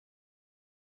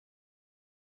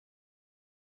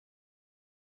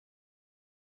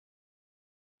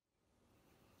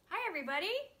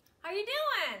everybody. How you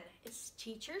doing? It's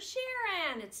Teacher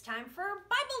Sharon. It's time for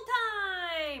Bible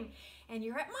time. And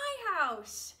you're at my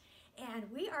house. And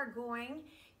we are going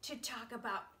to talk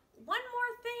about one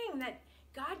more thing that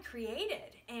God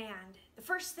created. And the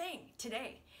first thing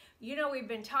today, you know we've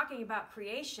been talking about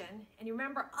creation. And you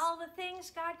remember all the things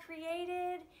God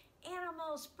created?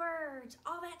 Animals, birds,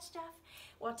 all that stuff.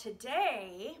 Well,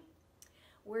 today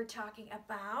we're talking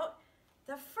about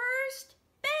the first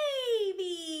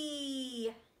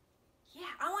baby. Yeah,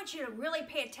 I want you to really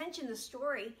pay attention to the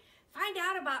story. Find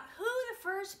out about who the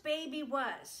first baby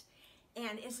was.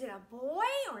 And is it a boy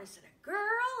or is it a girl?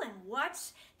 And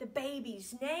what's the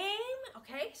baby's name?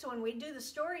 Okay, so when we do the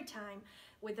story time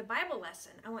with the Bible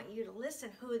lesson, I want you to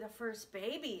listen who the first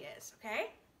baby is,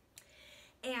 okay?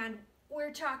 And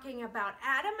we're talking about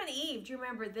Adam and Eve. Do you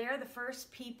remember they're the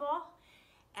first people?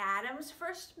 Adam's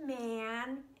first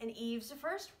man and Eve's the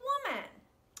first woman.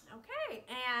 Okay,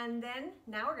 and then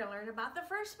now we're going to learn about the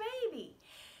first baby.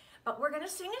 But we're going to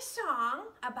sing a song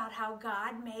about how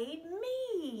God made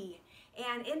me.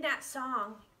 And in that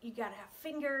song, you got to have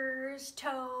fingers,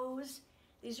 toes.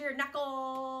 These are your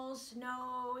knuckles,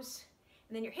 nose,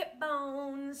 and then your hip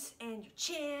bones and your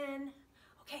chin.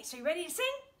 Okay, so you ready to sing?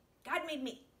 God made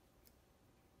me.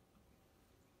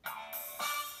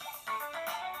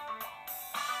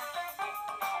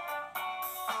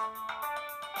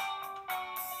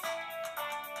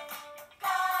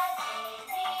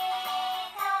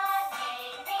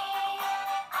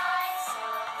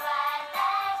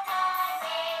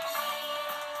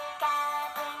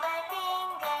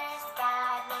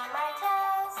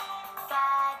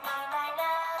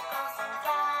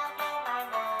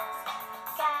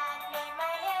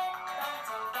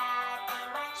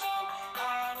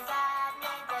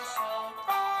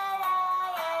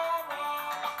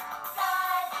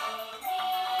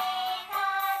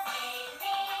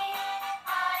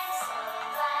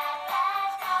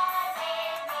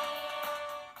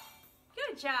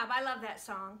 Job. I love that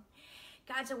song.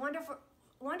 God's a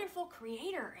wonderful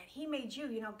creator, and he made you.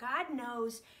 You know, God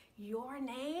knows your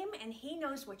name and he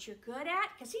knows what you're good at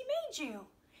because he made you.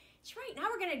 That's right. Now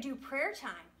we're going to do prayer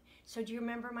time. So do you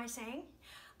remember my saying?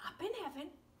 Up in heaven,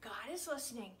 God is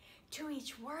listening to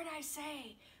each word I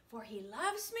say, for he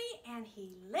loves me and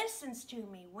he listens to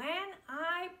me when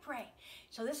I pray.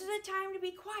 So this is a time to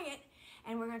be quiet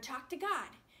and we're going to talk to God.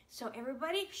 So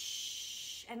everybody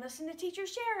shh and listen to Teacher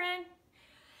Sharon.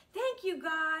 Thank you,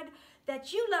 God,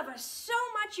 that you love us so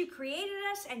much. You created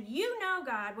us, and you know,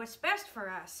 God, what's best for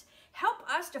us. Help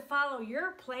us to follow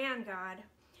your plan, God.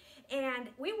 And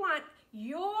we want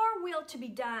your will to be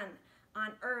done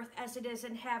on earth as it is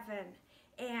in heaven.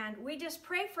 And we just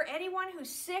pray for anyone who's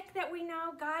sick that we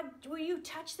know. God, will you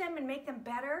touch them and make them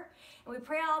better? And we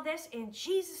pray all this in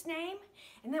Jesus' name.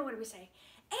 And then what do we say?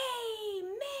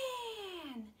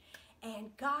 Amen.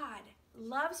 And God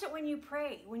loves it when you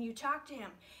pray, when you talk to him.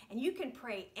 And you can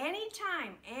pray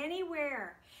anytime,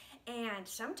 anywhere. And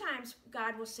sometimes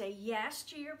God will say yes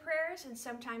to your prayers and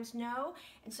sometimes no.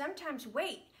 And sometimes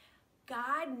wait.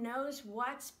 God knows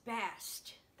what's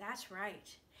best. That's right.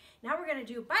 Now we're going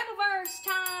to do Bible verse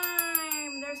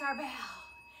time. There's our bell.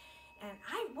 And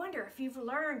I wonder if you've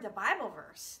learned the Bible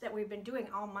verse that we've been doing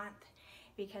all month.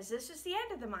 Because this is the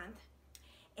end of the month.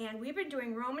 And we've been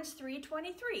doing Romans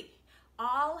 3:23.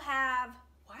 All have,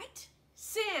 what?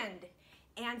 Sinned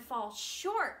and fall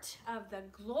short of the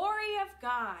glory of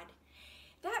God.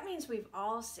 That means we've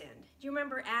all sinned. Do you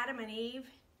remember Adam and Eve?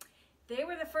 They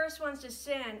were the first ones to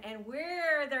sin, and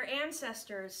we're their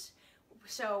ancestors.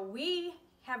 So we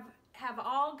have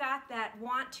all got that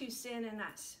want to sin in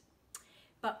us.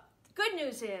 But the good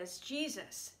news is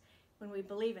Jesus, when we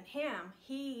believe in him,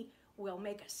 he will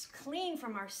make us clean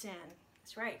from our sin.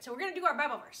 That's right. So we're going to do our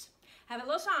Bible verse. I have a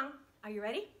little song. Are you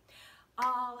ready?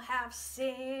 All have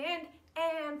sinned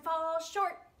and fall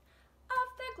short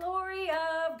of the glory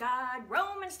of God.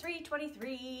 Romans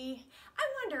 3:23. I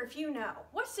wonder if you know,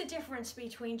 what's the difference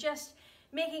between just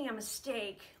making a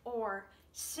mistake or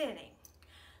sinning?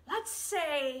 Let's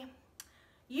say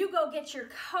you go get your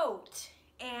coat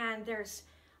and there's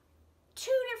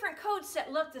two different coats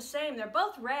that look the same. They're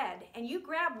both red and you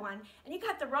grab one and you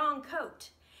got the wrong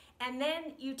coat. And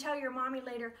then you tell your mommy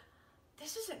later,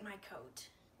 this isn't my coat.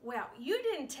 Well, you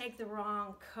didn't take the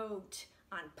wrong coat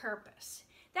on purpose.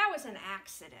 That was an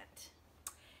accident.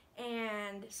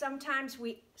 And sometimes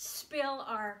we spill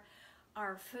our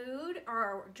food or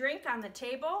our drink on the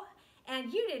table,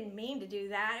 and you didn't mean to do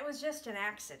that. It was just an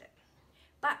accident.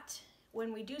 But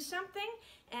when we do something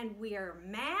and we are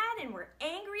mad and we're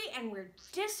angry and we're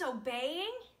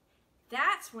disobeying,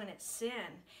 that's when it's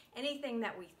sin. Anything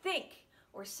that we think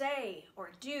or say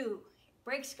or do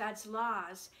breaks God's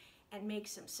laws and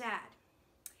makes him sad.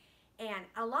 And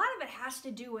a lot of it has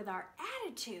to do with our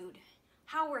attitude,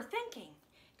 how we're thinking.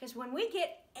 Because when we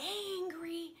get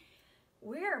angry,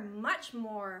 we're much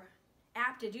more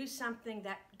apt to do something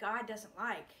that God doesn't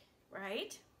like,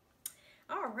 right?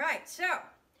 All right, so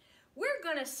we're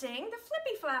going to sing the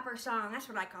Flippy Flapper song. That's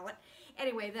what I call it.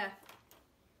 Anyway, the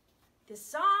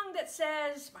song that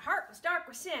says, "My heart was dark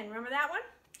with sin." Remember that one?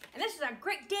 And this is a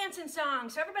great dancing song.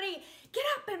 So everybody get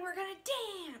up and we're going to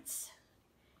dance.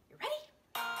 You ready?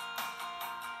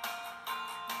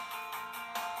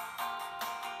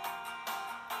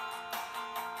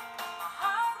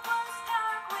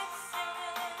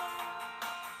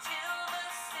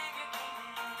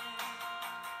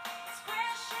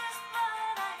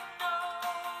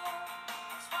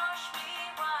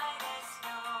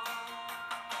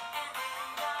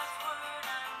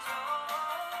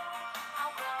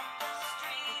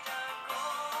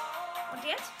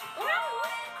 Dance. Go around. Go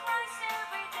the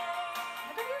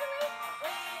other way.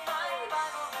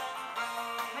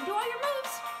 And do all your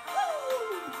moves.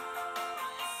 Woo!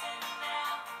 Listen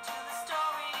now to the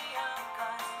story of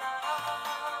God's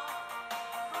love.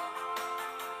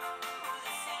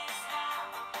 This is how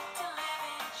to live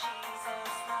in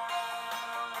Jesus'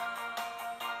 love.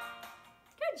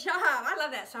 Good job. I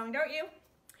love that song, don't you?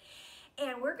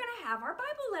 And we're going to have our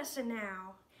Bible lesson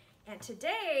now. And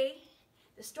today,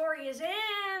 the story is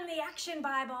in the Action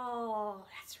Bible.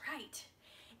 That's right.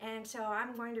 And so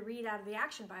I'm going to read out of the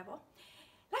Action Bible.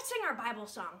 Let's sing our Bible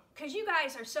song, because you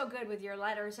guys are so good with your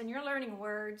letters and you're learning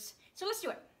words. So let's do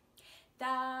it.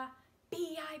 The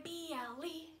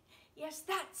B-I-B-L-E, yes,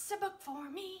 that's a book for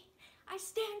me. I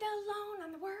stand alone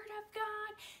on the Word of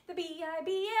God. The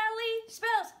B-I-B-L-E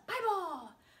spells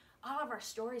Bible. All of our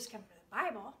stories come from the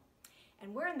Bible,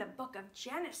 and we're in the book of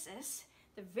Genesis.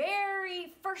 The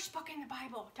very first book in the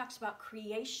Bible talks about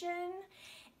creation,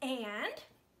 and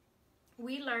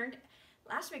we learned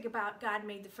last week about God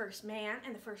made the first man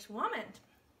and the first woman,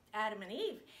 Adam and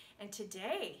Eve, and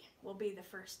today will be the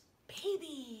first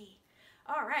baby.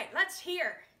 All right, let's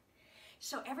hear.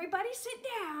 So everybody sit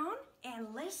down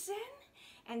and listen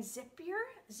and zip your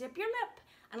lip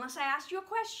unless I ask you a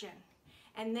question,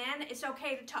 and then it's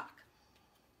okay to talk.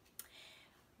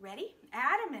 Ready?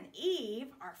 Adam and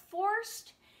Eve are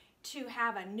forced to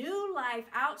have a new life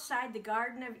outside the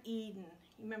Garden of Eden.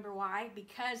 You remember why?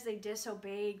 Because they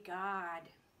disobeyed God.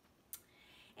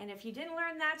 And if you didn't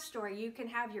learn that story, you can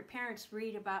have your parents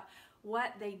read about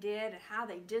what they did and how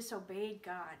they disobeyed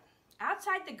God.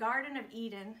 Outside the Garden of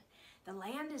Eden, the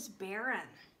land is barren,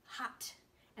 hot,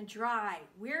 and dry,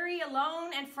 weary,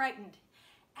 alone, and frightened.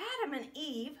 Adam and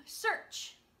Eve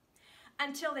search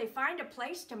until they find a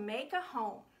place to make a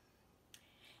home.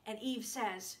 And Eve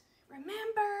says,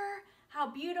 "Remember how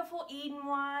beautiful Eden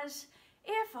was?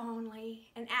 If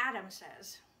only." And Adam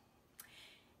says,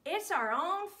 "It's our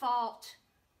own fault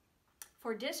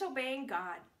for disobeying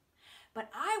God,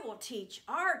 but I will teach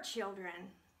our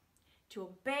children to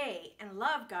obey and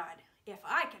love God if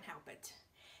I can help it.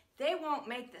 They won't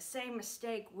make the same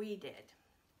mistake we did."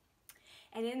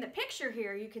 And in the picture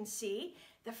here, you can see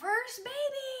the first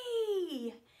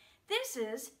baby. This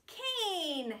is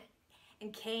Cain.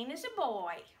 And Cain is a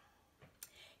boy.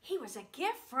 He was a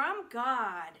gift from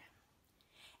God.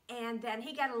 And then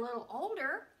he got a little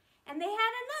older, and they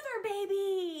had another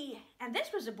baby. And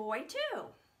this was a boy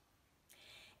too.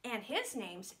 And his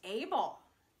name's Abel.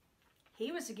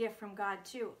 He was a gift from God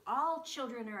too. All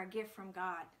children are a gift from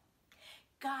God.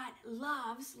 God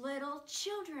loves little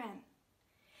children.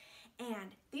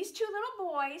 And these two little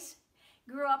boys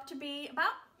grew up to be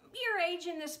about your age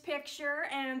in this picture,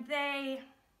 and they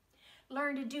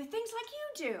learn to do things like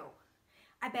you do.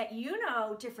 I bet you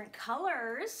know different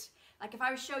colors. Like if I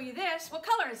would show you this, what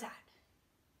color is that?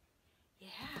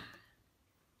 Yeah.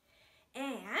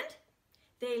 And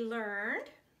they learned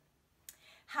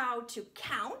how to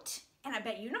count, and I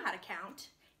bet you know how to count.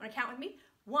 You want to count with me?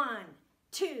 1,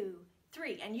 2,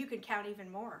 3, and you can count even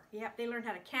more. Yep, they learned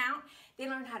how to count. They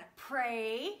learned how to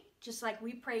pray, just like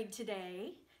we prayed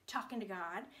today, talking to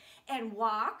God, and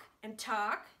walk and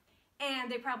talk.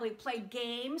 And they probably play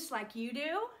games like you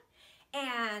do,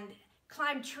 and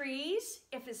climb trees.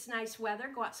 If it's nice weather,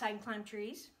 go outside and climb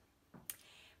trees.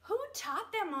 Who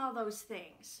taught them all those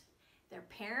things? Their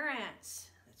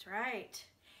parents. That's right.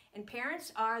 And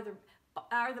parents are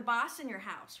the boss in your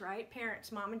house, right?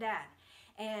 Parents, mom and dad.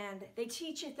 And they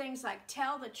teach you things like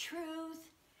tell the truth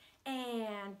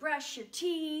and brush your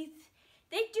teeth.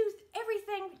 They do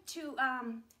everything to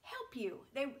help you.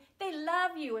 They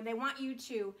love you, and they want you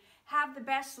to have the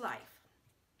best life.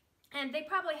 And they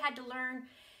probably had to learn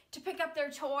to pick up their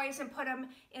toys and put them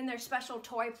in their special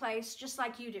toy place, just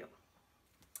like you do.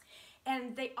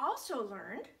 And they also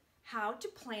learned how to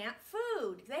plant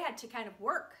food. They had to kind of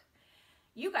work.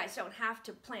 You guys don't have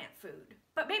to plant food,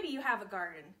 but maybe you have a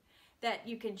garden that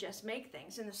you can just make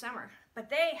things in the summer. But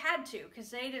they had to, because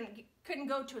they couldn't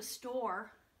go to a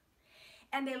store.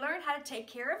 And they learned how to take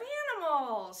care of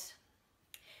animals.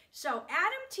 So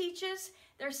Adam teaches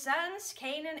their sons,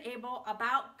 Cain and Abel,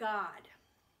 about God.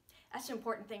 That's an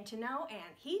important thing to know,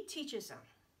 and he teaches them.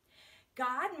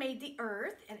 God made the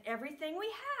earth and everything we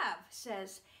have,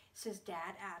 says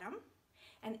Dad Adam.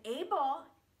 And Abel,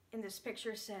 in this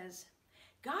picture, says,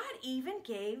 God even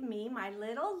gave me my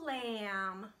little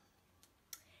lamb.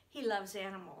 He loves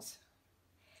animals.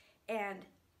 And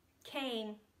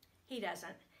Cain, he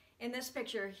doesn't. In this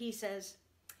picture, he says,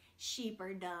 sheep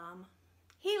are dumb.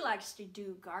 He likes to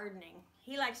do gardening.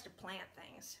 He likes to plant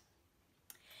things.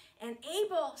 And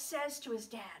Abel says to his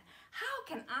dad, how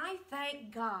can I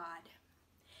thank God?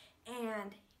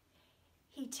 And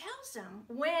he tells him,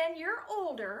 when you're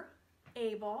older,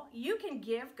 Abel, you can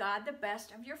give God the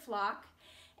best of your flock.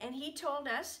 And he told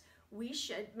us we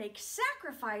should make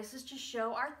sacrifices to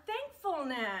show our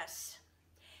thankfulness.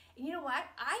 And you know what?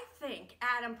 I think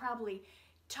Adam probably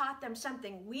taught them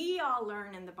something we all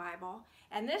learn in the Bible.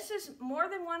 And this is more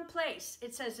than one place.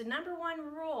 It says the number one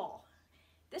rule.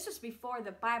 This was before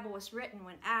the Bible was written,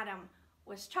 when Adam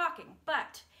was talking.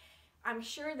 But I'm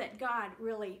sure that God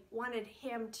really wanted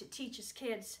him to teach his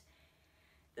kids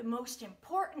the most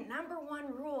important number one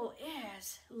rule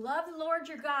is love the Lord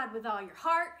your God with all your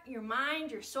heart, your mind,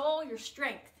 your soul, your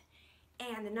strength.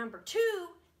 And the number two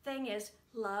thing is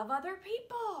love other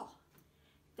people.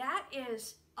 That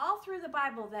is all through the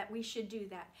Bible that we should do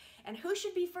that. And who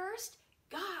should be first?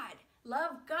 God.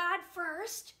 Love God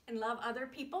first and love other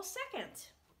people second.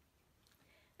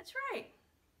 That's right.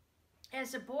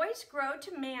 As the boys grow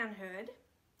to manhood,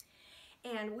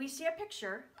 and we see a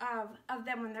picture of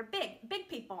them when they're big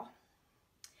people,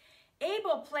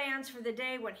 Abel plans for the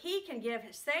day when he can give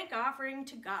his thank offering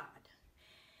to God.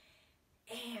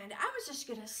 And I was just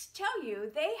going to tell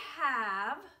you, they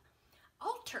have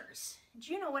altars.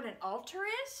 Do you know what an altar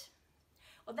is?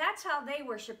 Well, that's how they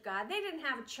worship God. They didn't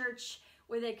have a church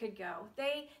where they could go.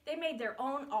 They made their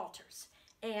own altars.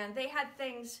 And they had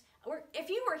things, if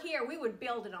you were here, we would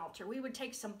build an altar. We would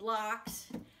take some blocks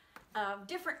of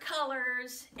different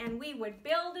colors, and we would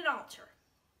build an altar.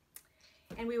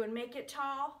 And we would make it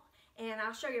tall, and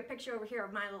I'll show you a picture over here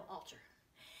of my little altar.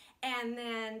 And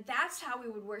then that's how we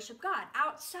would worship God,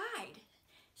 outside,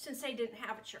 since they didn't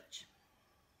have a church.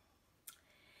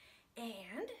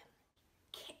 And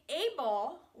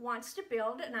Abel wants to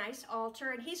build a nice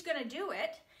altar, and he's going to do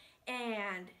it.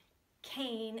 And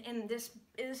Cain, in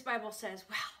this Bible says,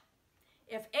 well,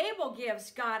 if Abel gives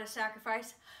God a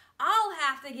sacrifice, I'll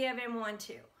have to give him one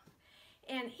too.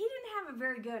 And he didn't have a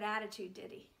very good attitude, did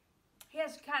he? He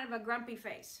has kind of a grumpy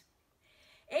face.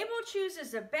 Abel chooses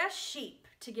the best sheep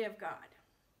to give God.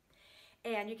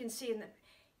 And you can see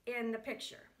in the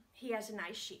picture, he has a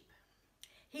nice sheep.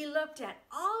 He looked at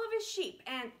all of his sheep,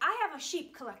 and I have a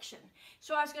sheep collection.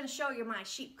 So I was going to show you my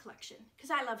sheep collection,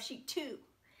 because I love sheep too.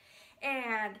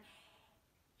 And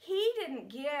he didn't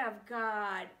give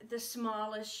God the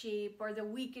smallest sheep or the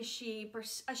weakest sheep or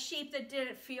a sheep that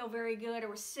didn't feel very good or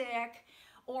was sick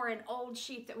or an old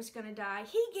sheep that was going to die.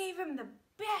 He gave him the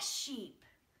best sheep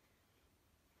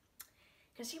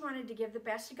because he wanted to give the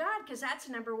best to God, because that's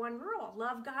the number one rule.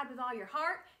 Love God with all your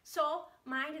heart, soul,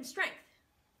 mind, and strength.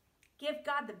 Give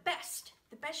God the best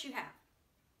you have.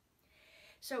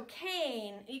 So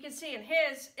Cain, you can see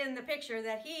in the picture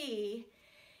that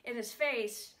in his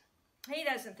face, he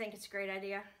doesn't think it's a great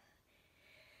idea.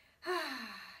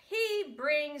 He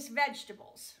brings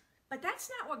vegetables, but that's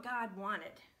not what God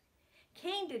wanted.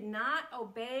 Cain did not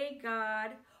obey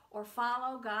God or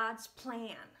follow God's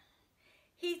plan.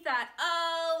 He thought,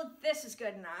 oh, this is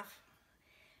good enough.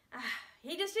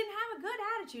 He just didn't have a good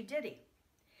attitude, did he?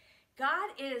 God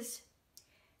is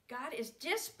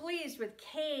displeased with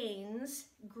Cain's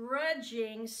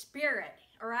grudging spirit,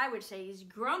 or I would say he's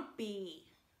grumpy.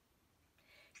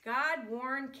 God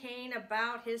warned Cain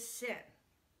about his sin.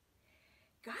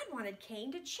 God wanted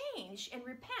Cain to change and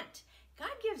repent.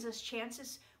 God gives us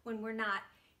chances when we're not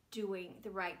doing the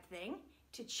right thing,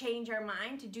 to change our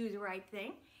mind, to do the right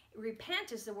thing.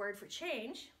 Repent is the word for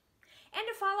change. And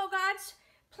to follow God's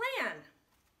plan.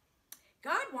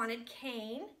 God wanted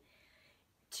Cain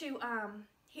to,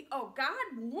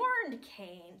 God warned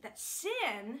Cain that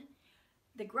sin,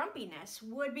 the grumpiness,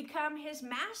 would become his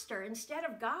master instead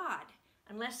of God,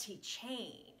 unless he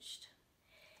changed.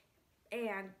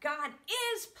 And God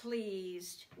is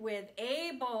pleased with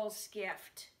Abel's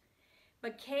gift,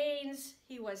 but Cain's,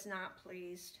 he was not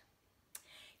pleased.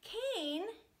 Cain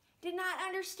did not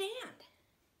understand.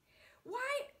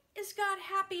 Why is God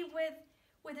happy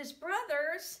with his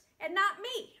brothers and not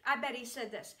me? I bet he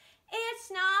said this.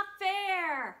 It's not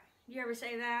fair. You ever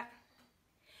say that?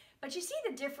 But you see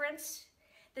the difference?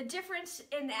 The difference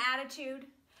in the attitude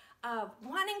of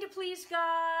wanting to please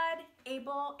God,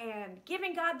 Abel, and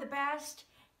giving God the best,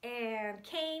 and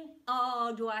Cain,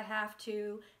 oh, do I have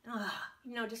to?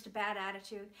 You know, just a bad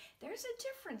attitude. There's a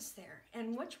difference there.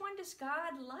 And which one does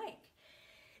God like?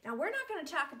 Now, we're not going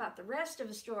to talk about the rest of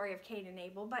the story of Cain and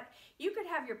Abel, but you could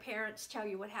have your parents tell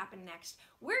you what happened next.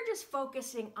 We're just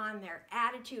focusing on their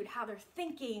attitude, how they're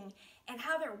thinking, and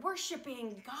how they're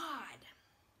worshiping God.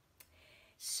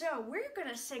 So we're going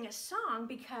to sing a song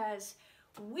because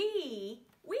we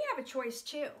have a choice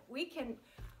too. We can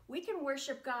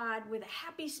worship God with a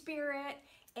happy spirit,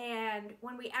 and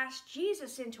when we ask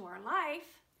Jesus into our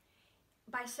life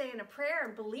by saying a prayer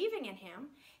and believing in him,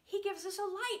 he gives us a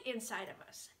light inside of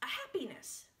us, a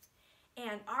happiness.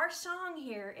 And our song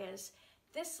here is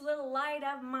This Little Light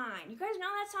of Mine. You guys know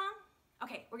that song?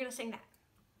 Okay, we're going to sing that.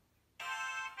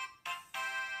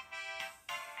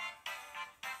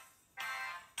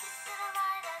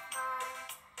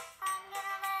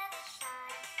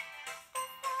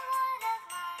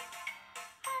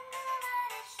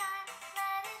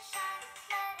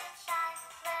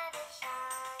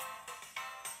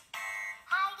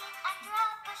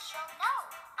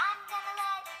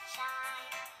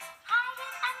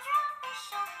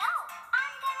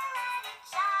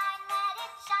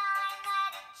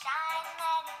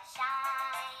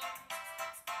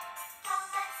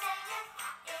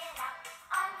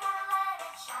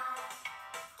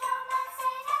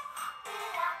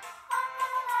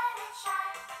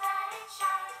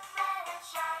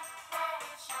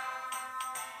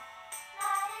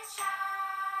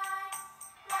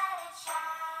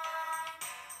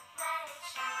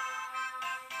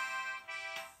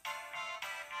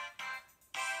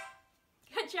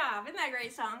 Good job. Isn't that a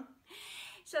great song?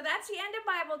 So that's the end of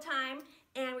Bible time,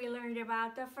 and we learned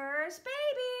about the first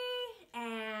baby,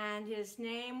 and his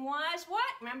name was what?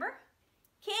 Remember?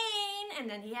 Cain, and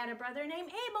then he had a brother named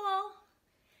Abel.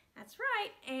 That's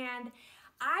right. And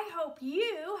I hope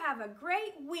you have a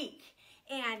great week,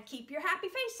 and keep your happy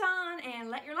face on and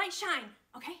let your light shine.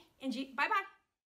 Okay? And bye-bye.